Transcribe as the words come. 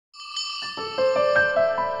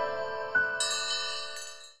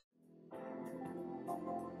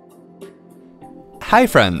Hi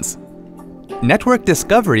friends! Network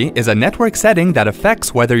discovery is a network setting that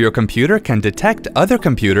affects whether your computer can detect other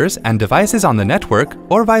computers and devices on the network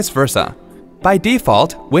or vice versa. By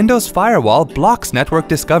default, Windows Firewall blocks network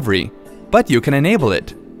discovery, but you can enable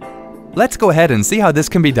it. Let's go ahead and see how this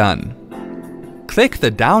can be done. Click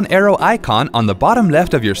the down arrow icon on the bottom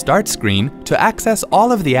left of your start screen to access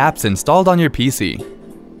all of the apps installed on your PC.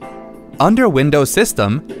 Under Windows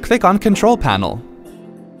System, click on Control Panel.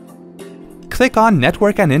 Click on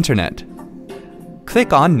Network and Internet.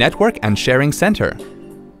 Click on Network and Sharing Center.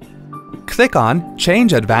 Click on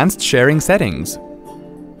Change Advanced Sharing Settings.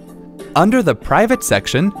 Under the Private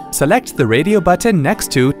section, select the radio button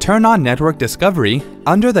next to Turn on Network Discovery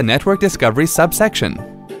under the Network Discovery subsection.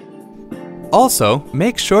 Also,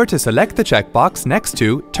 make sure to select the checkbox next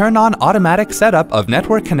to Turn on Automatic Setup of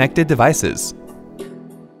Network Connected Devices.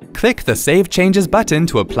 Click the Save Changes button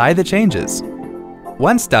to apply the changes.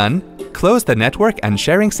 Once done, close the Network and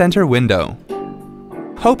Sharing Center window.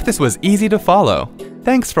 Hope this was easy to follow.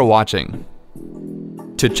 Thanks for watching.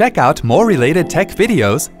 To check out more related tech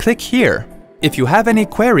videos, click here. If you have any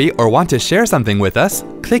query or want to share something with us,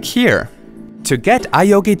 click here. To get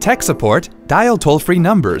iYogi tech support, dial toll-free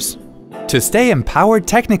numbers. To stay empowered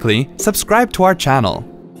technically, subscribe to our channel.